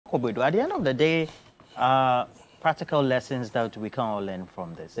Amoakwa Boadu, at the end of the day, practical lessons that we can all learn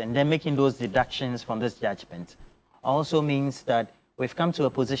from this, and then making those deductions from this judgment also means that we've come to a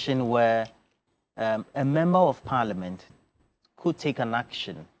position where a member of parliament could take an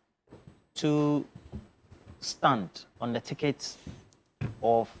action to stand on the ticket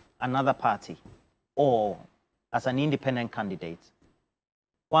of another party or as an independent candidate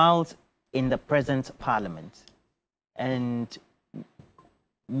whilst in the present parliament, and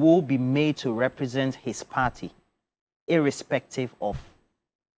will be made to represent his party irrespective of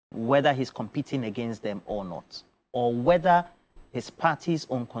whether he's competing against them or not, or whether his party's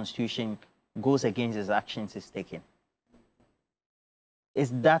own constitution goes against his actions he's taking.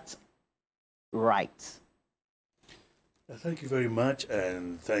 Is that right? Thank you very much,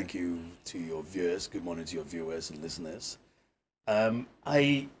 and thank you to your viewers. Good morning to your viewers and listeners.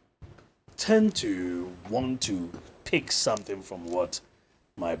 I tend to want to pick something from what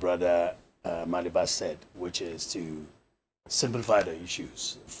my brother Maliba said, which is to simplify the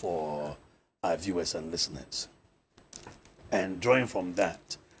issues for our viewers and listeners. And drawing from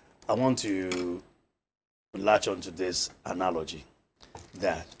that, I want to latch onto this analogy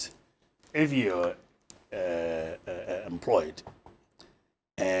that if you're employed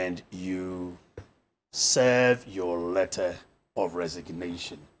and you serve your letter of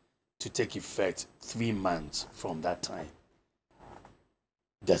resignation to take effect 3 months from that time,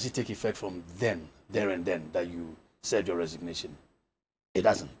 does it take effect from then, there and then, that you served your resignation? It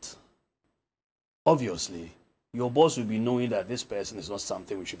doesn't. Obviously, your boss will be knowing that this person is not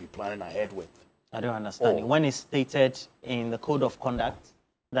something we should be planning ahead with. I don't understand. When it's stated in the code of conduct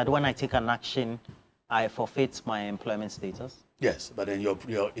that when I take an action, I forfeit my employment status? Yes, but in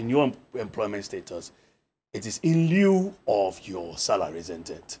your employment status, it is in lieu of your salary, isn't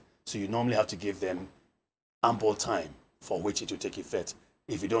it? So you normally have to give them ample time for which it will take effect.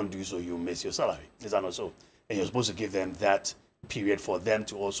 If you don't do so, you miss your salary. Is that not so? And you're supposed to give them that period for them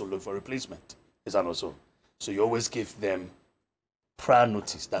to also look for replacement. Is that not so? So you always give them prior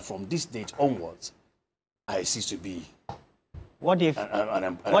notice that from this date onwards, I cease to be. What if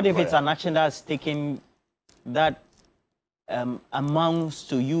it's an action that's taken that amounts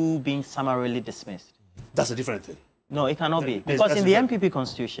to you being summarily dismissed? That's a different thing. No, it cannot be. Because in the MPP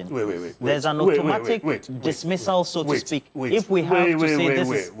constitution, there's an automatic dismissal, so to speak. If we have to say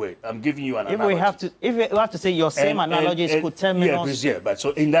this I'm giving you an analogy. If we have to say your same analogy is coterminous. Yeah, but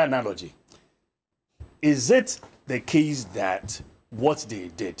so in that analogy, is it the case that what they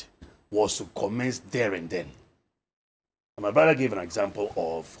did was to commence there and then? My brother gave an example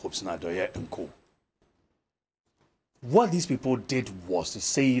of Hobson Adoye and Co. What these people did was to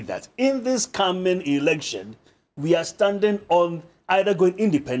say that in this coming election, we are standing on either going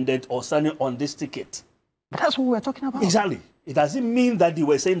independent or standing on this ticket. That's what we're talking about. Exactly. It doesn't mean that they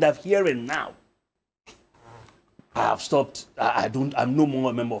were saying that here and now. I have stopped. I'm no more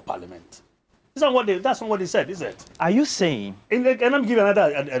a member of parliament. That's not what they said, is it? Are you saying? And I'm giving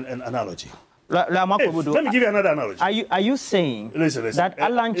another analogy. Let me give you another analogy. Are you saying that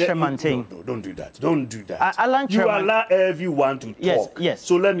Alan Tremantin? No, don't do that. Don't do that. You allow everyone to talk. Yes.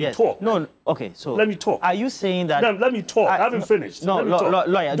 So let me talk. No. Okay. So let me talk. Are you saying that? No, let me talk. I haven't finished. No,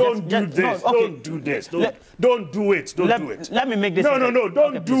 lawyer. Don't do this. Don't do this. Don't do it. Don't do it. Let me make this. No.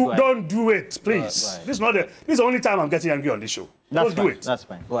 Don't do it, please. This is the only time I'm getting angry on this show. Don't do it. That's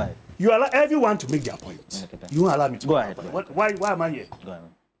fine. Go ahead. You allow everyone to make their point. You won't allow me to. Go ahead. Why am I here? Go ahead.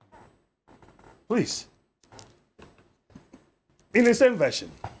 Please. In the same version,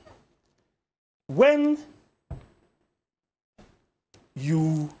 when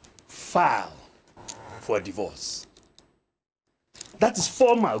you file for a divorce, that is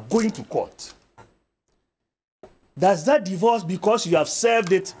formal, going to court. Does that divorce, because you have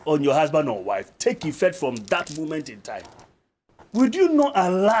served it on your husband or wife, take effect from that moment in time? Would you not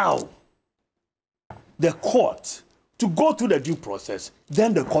allow the court to go through the due process,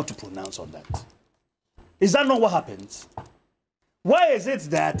 then the court to pronounce on that? Is that not what happens? Why is it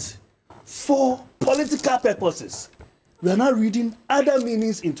that for political purposes, we are now reading other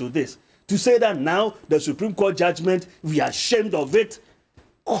meanings into this to say that now the Supreme Court judgment, we are ashamed of it?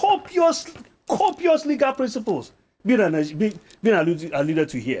 Copious legal principles being alluded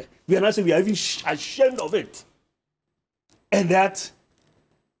to here. We are now saying we are even ashamed of it. And that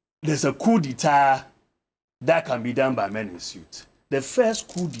there's a coup d'etat that can be done by men in suit. The first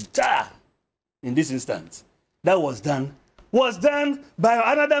coup d'etat in this instance that was done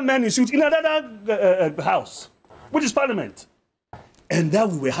by another man in suit in another house, which is Parliament. And that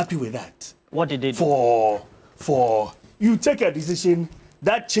we were happy with that. What did they do? For you take a decision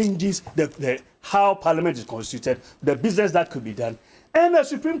that changes how Parliament is constituted, the business that could be done, and the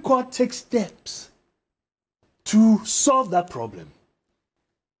Supreme Court takes steps to solve that problem,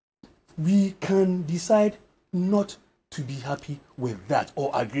 we can decide not to be happy with that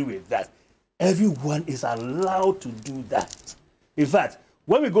or agree with that. Everyone is allowed to do that. In fact,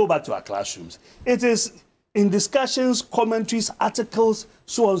 when we go back to our classrooms, it is in discussions, commentaries, articles,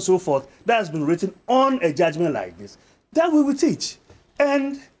 so on and so forth, that has been written on a judgment like this, that we will teach.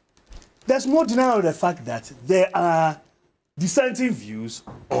 And there's no denial of the fact that there are dissenting views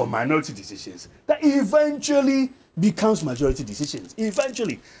or minority decisions that eventually becomes majority decisions.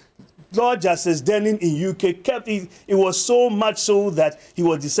 Eventually. Lord Justice Denning in UK kept it. It was so much so that he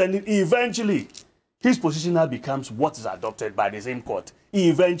was dissenting. Eventually, his position now becomes what is adopted by the same court.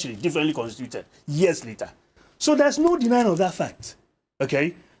 Eventually, differently constituted years later. So there's no denial of that fact.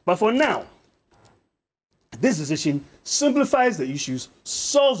 Okay? But for now, this decision simplifies the issues,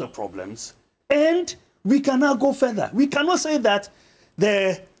 solves the problems, and we can now go further. We cannot say that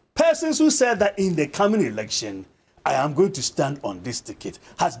the persons who said that in the coming election, I am going to stand on this ticket,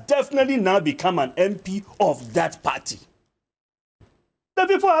 has definitely now become an MP of that party. The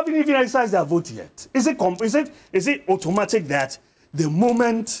people haven't even exercised their vote yet. Is it automatic that the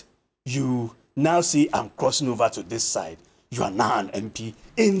moment you now say I'm crossing over to this side, you are now an MP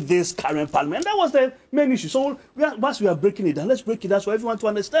in this current parliament? That was the main issue. So once we are breaking it down, let's break it down for everyone to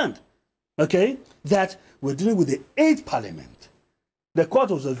understand. Okay? That we're dealing with the 8th parliament. The court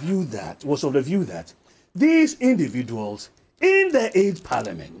was of the view that these individuals in the 8th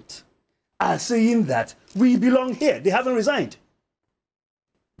parliament are saying that we belong here. They haven't resigned.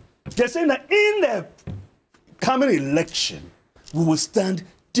 They're saying that in the coming election, we will stand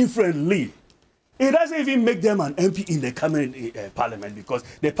differently. It doesn't even make them an MP in the coming parliament, because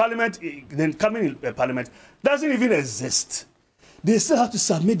the coming parliament doesn't even exist. They still have to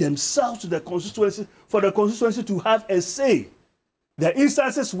submit themselves to the constituency for the constituency to have a say. There are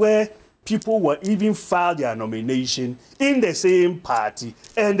instances where people will even file their nomination in the same party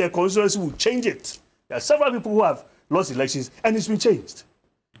and the constituency will change it. There are several people who have lost elections and it's been changed.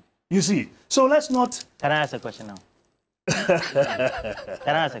 You see, so let's not... Can I ask a question now? Can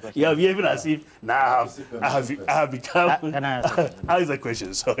I ask a question? Yeah, behaving as if now I have become... Can I ask a question? Ask a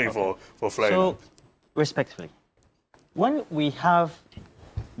question, sorry for flying. So, respectfully, when we have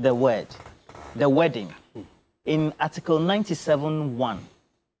the wording in Article 97(1),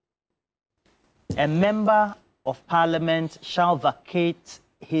 a member of parliament shall vacate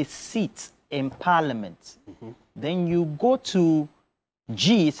his seat in parliament. Then you go to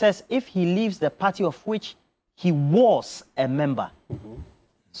G, it says if he leaves the party of which he was a member.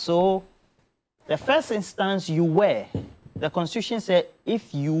 So the first instance you were, the Constitution said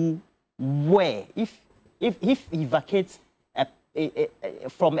if you were, if he vacates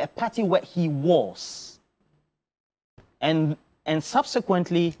from a party where he was, and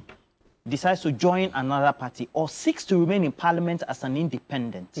subsequently decides to join another party or seeks to remain in parliament as an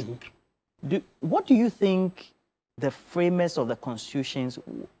independent. What do you think the framers of the constitution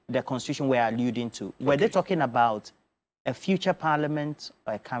were alluding to? Were they talking about a future parliament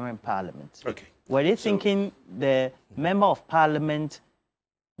or a current parliament? Okay. Were they thinking the member of parliament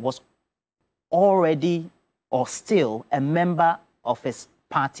was already or still a member of his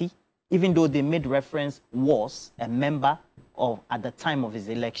party, even though they made reference was a member of at the time of his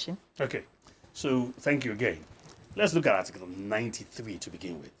election? Okay, so thank you again. Let's look at Article 93 to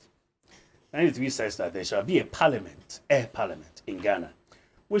begin with. 93 says that there shall be a parliament in Ghana,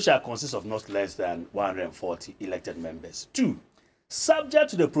 which shall consist of not less than 140 elected members. 2, subject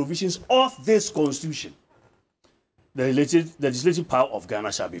to the provisions of this constitution, the legislative power of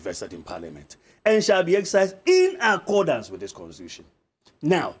Ghana shall be vested in parliament and shall be exercised in accordance with this constitution.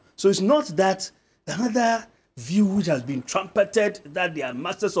 Now, so it's not that another view which has been trumpeted that they are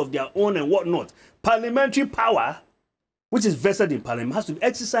masters of their own and whatnot. Parliamentary power, which is vested in parliament, has to be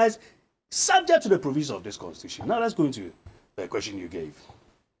exercised subject to the provisions of this constitution. Now let's go into the question you gave.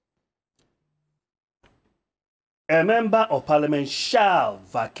 A member of parliament shall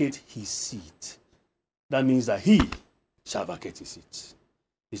vacate his seat. That means that he shall vacate his seat.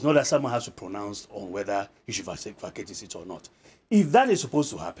 It's not that someone has to pronounce on whether he should vacate his seat or not. If that is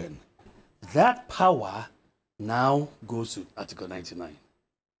supposed to happen, that power now goes to Article 99,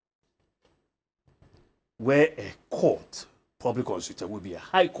 where a court, probably constituted, will be a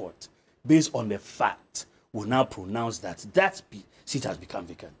high court, based on the fact, will now pronounce that that seat has become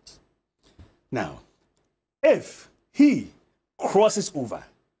vacant. Now, if he crosses over,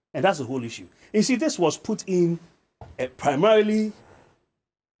 and that's the whole issue. You see, this was put in primarily,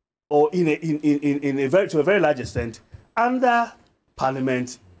 or to a very large extent, under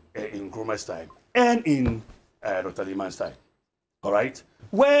Parliament in Nkrumah's time and in Dr. Liman's time. all right,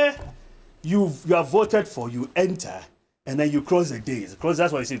 where you have voted for, you enter, and then you cross the days. Cross,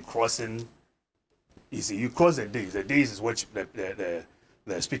 that's why you say crossing. You see, you cross the days. The days is which the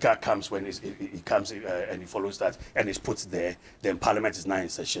speaker comes when he comes and he follows that and is put there. Then Parliament is now in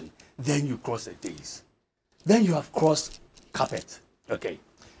session. Then you cross the days. Then you have crossed carpet. Okay.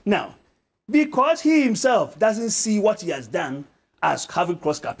 Now, because he himself doesn't see what he has done as having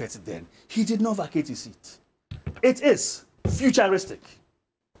crossed carpet, then he did not vacate his seat. It is futuristic.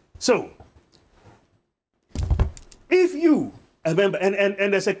 So, if you remember,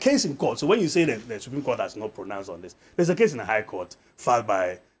 and there's a case in court. So when you say that the Supreme Court has not pronounced on this, there's a case in the High Court filed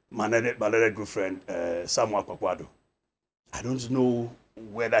by my good friend Amoakwa Boadu. I don't know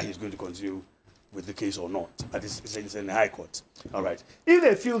whether he's going to continue with the case or not, but it's in the High Court. All right. If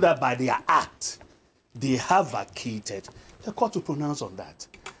they feel that by their act they have vacated, the court will pronounce on that.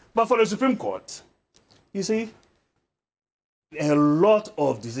 But for the Supreme Court, you see, a lot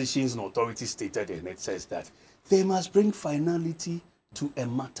of decisions and authority stated in it says that they must bring finality to a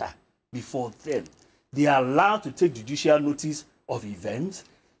matter before then. They are allowed to take judicial notice of events.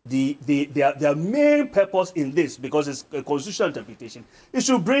 Their main purpose in this, because it's a constitutional interpretation, is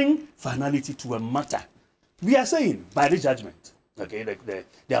to bring finality to a matter. We are saying by the judgment, okay,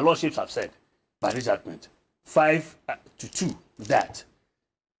 their lordships have said by the judgment, 5-2, that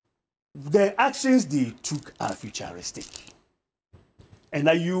the actions they took are futuristic, and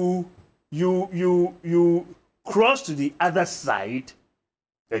that you cross to the other side,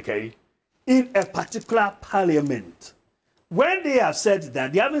 okay, in a particular parliament. When they have said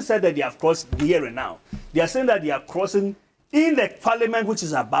that, they haven't said that they have crossed here and now. They are saying that they are crossing in the parliament which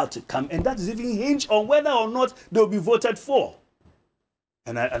is about to come, and that is even hinged on whether or not they will be voted for.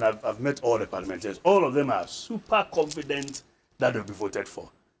 And I've met all the parliamentarians. All of them are super confident that they'll be voted for.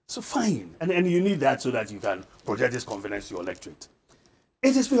 So fine. And you need that so that you can project this confidence to your electorate.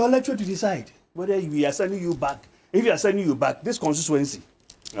 It is for your electorate to decide whether we are sending you back. If you are sending you back, this constituency,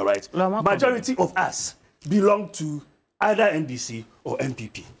 all right, majority of us belong to either NDC or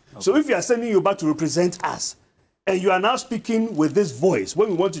MPP. Okay. So if you are sending you back to represent us, and you are now speaking with this voice, when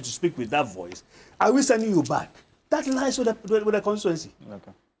we want you to speak with that voice, are we sending you back? That lies with the constituency.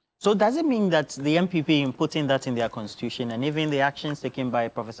 Okay. So does it mean that the MPP in putting that in their constitution and even the actions taken by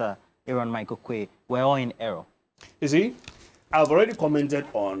Professor Aaron Michael Quay were all in error? You see, I've already commented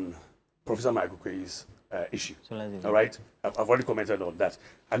on Professor Michael Quay's issue. So all right? I've already commented on that.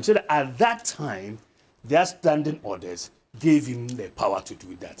 I'm saying that at that time, their standing orders gave him the power to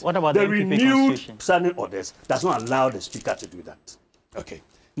do that. What about the renewed standing orders does not allow the speaker to do that. Okay.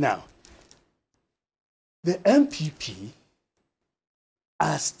 Now, the MPP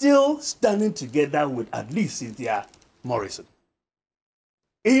are still standing together with at least Cynthia Morrison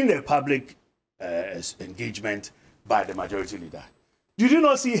in a public engagement by the majority leader. Did you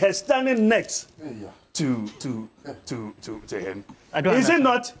not see her standing next to him? Is it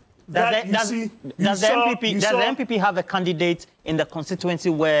not? Does the MPP have a candidate in the constituency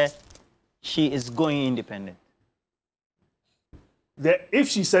where she is going independent? If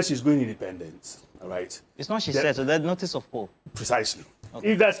she says she's going independent, all right. It's not she said, so there's notice of poll. Precisely.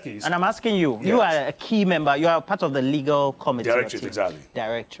 Okay. If that's the case. And I'm asking you, yes. You are a key member, you are part of the legal committee. Directorate, exactly.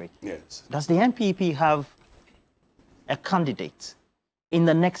 Directorate. Yes. Does the MPP have a candidate in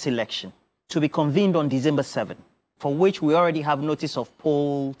the next election to be convened on December 7, for which we already have notice of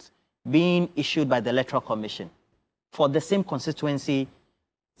polls being issued by the Electoral Commission for the same constituency,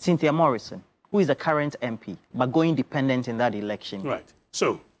 Cynthia Morrison, who is the current MP, but going independent in that election? Right.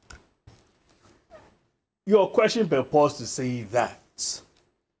 So, your question purports to say that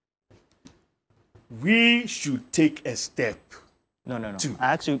we should take a step. No. To,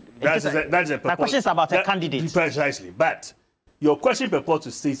 I actually, my question is about a candidate. Precisely. But your question purports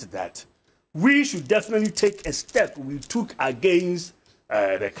to state that we should definitely take a step we took against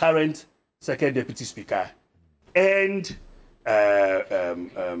the current second deputy speaker and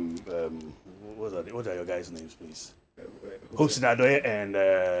what are your guys' names, please? Hostin Adoye and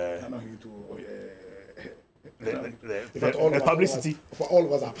the publicity. For all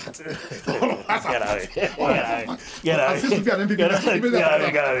of us are part. Get out of here. You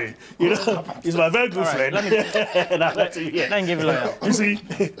know, he's my very good friend. And I like to hear. Let me give you a You see,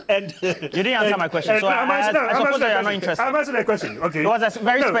 and you didn't answer my question, so I suppose that you're not interested. I'm answering that question. Okay. It was a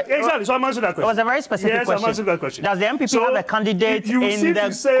very exactly. So I'm answering that question. It was a very specific question. Yes, I'm answering that question. Does the MPP have a candidate you in seem the...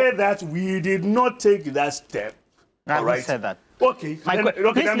 to say that we did not take that step. All right. Said that. Okay. Then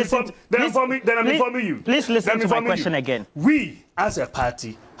I'm informing you. Please listen to my question again. We, as a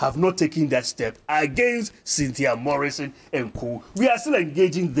party, have not taken that step against Cynthia Morrison and co. We are still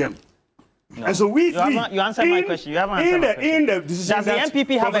engaging them. No. And so we you answered my question. You haven't answered my question. In the decision does the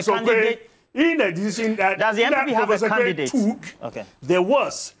MPP have a candidate? In the decision that does the MPP have a candidate? Took, there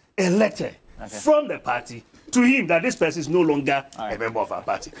was a letter from the party to him that this person is no longer a member of our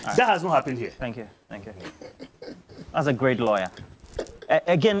party. That has not happened here. Thank you. Thank you. That's a great lawyer.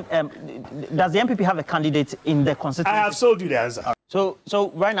 Again, does the MPP have a candidate in the constituency? I have told you the answer. So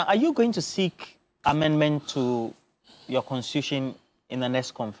right now, are you going to seek amendment to your constitution in the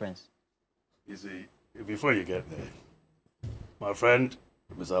next conference? You see, before you get there, my friend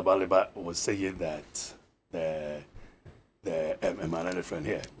Mr. Baliba was saying that my other friend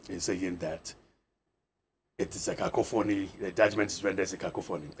here is saying that it is a cacophony, the judgment is rendered as a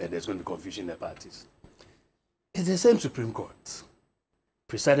cacophony, and there's going to be confusion in the parties. It's the same Supreme Court,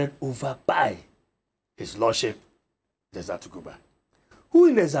 presided over by His Lordship, Desatukuba, who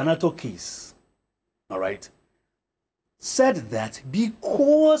in the Zanato case, all right, said that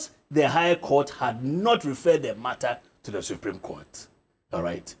because the High Court had not referred the matter to the Supreme Court, all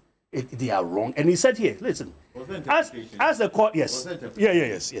right, they are wrong. And he said here, listen, as the court, yes,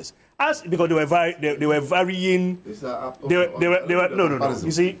 yes. As because they were varying. They were no.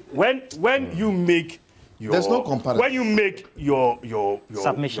 You see, when you make your, there's no comparison. When you make your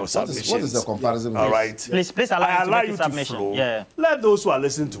submission. What is the comparison? All right. Please allow you to flow. Yeah. Let those who are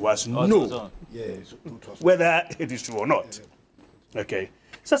listening to us know whether it is true or not. Okay.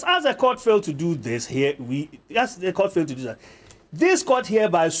 Says as the court failed to do this here, as the court failed to do that, this court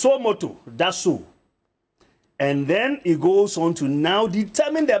hereby so moto, that's so. And then it goes on to now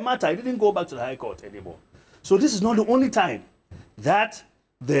determine the matter. It didn't go back to the High Court anymore. So this is not the only time that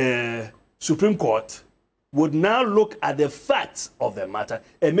the Supreme Court would now look at the facts of the matter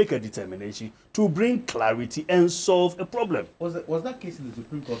and make a determination to bring clarity and solve a problem. Was that case in the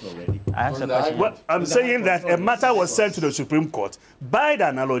Supreme Court already? I asked a question. Well, I'm saying that a matter was sent to the Supreme Court by the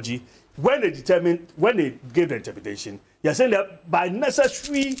analogy when they gave the interpretation. You're saying that by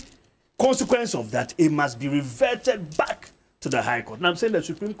necessary consequence of that, it must be reverted back to the High Court. And I'm saying the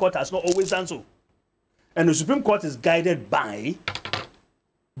Supreme Court has not always done so. And the Supreme Court is guided by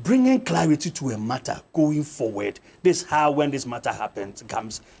bringing clarity to a matter going forward. This is how, when this matter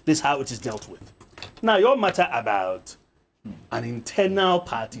comes, this is how it is dealt with. Now, your matter about an internal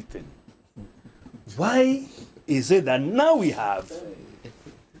party thing. Why is it that now we have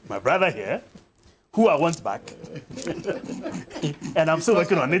my brother here, who I want back, and I'm still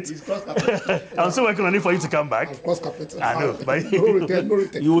working on it. I'm still working on it for you to come back. Of course, Captain. I know, but no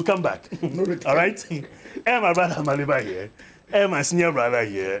return. You will come back. No return. All right? And my brother Maliba here, and my senior brother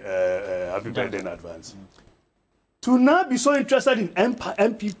here, happy birthday in advance. To now be so interested in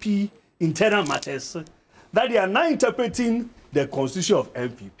MPP internal matters that they are now interpreting the constitution of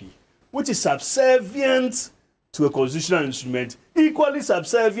MPP, which is subservient to a constitutional instrument, equally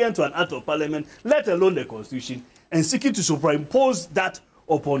subservient to an act of parliament, let alone the constitution, and seeking to superimpose that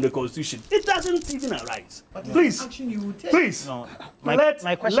upon the constitution. It doesn't even arise. Please, please, No, let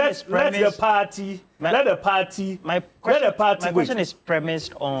the party. My question is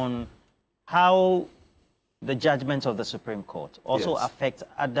premised on how the judgments of the Supreme Court also affect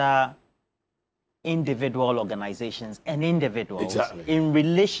other individual organizations and individuals in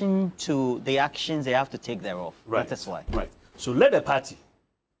relation to the actions they have to take thereof. Right. That is why. Right. So let the party,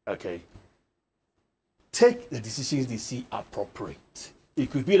 take the decisions they see appropriate. It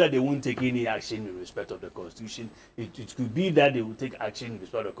could be that they won't take any action in respect of the Constitution. It could be that they will take action in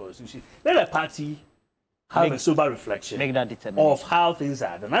respect of the Constitution. Let the party have a sober reflection of how things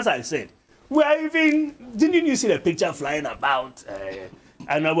are. And as I said, we are even, didn't you see the picture flying about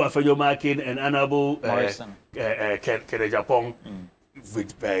Honorable Afenyomakin and Honorable Kenejapong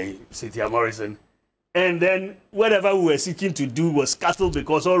with Cynthia Morrison? And then whatever we were seeking to do was scuttled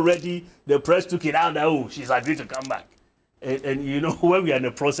because already the press took it out that, oh, she's agreed to come back. And you know, when we are in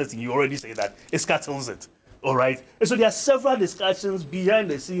the process, you already say that it scuttles it. All right? And so there are several discussions behind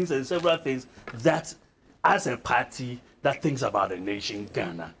the scenes and several things that, as a party that thinks about the nation,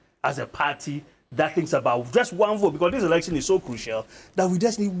 Ghana, as a party that thinks about just one vote, because this election is so crucial that we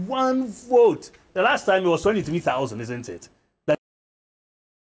just need one vote. The last time it was 23,000, isn't it?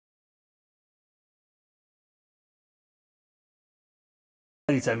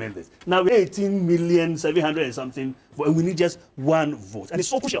 Determine this. Now we're 18,700,000 and something, and we need just one vote, and it's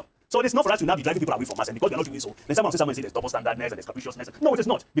so crucial. So it's not for us to now be driving people away from us, and because we're not doing so, then someone say there's double standardness and there's capriciousness. No, it is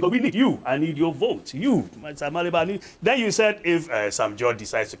not, because we need you. I need your vote. You, then you said if Sam George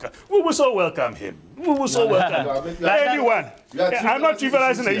decides to come, we will so welcome him. We will so welcome anyone. I'm not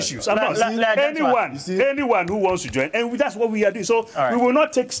trivializing the issues. I'm not. Anyone who wants to join, and that's what we are doing. So we will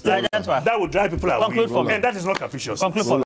not take steps that will drive people away, and that is not capricious.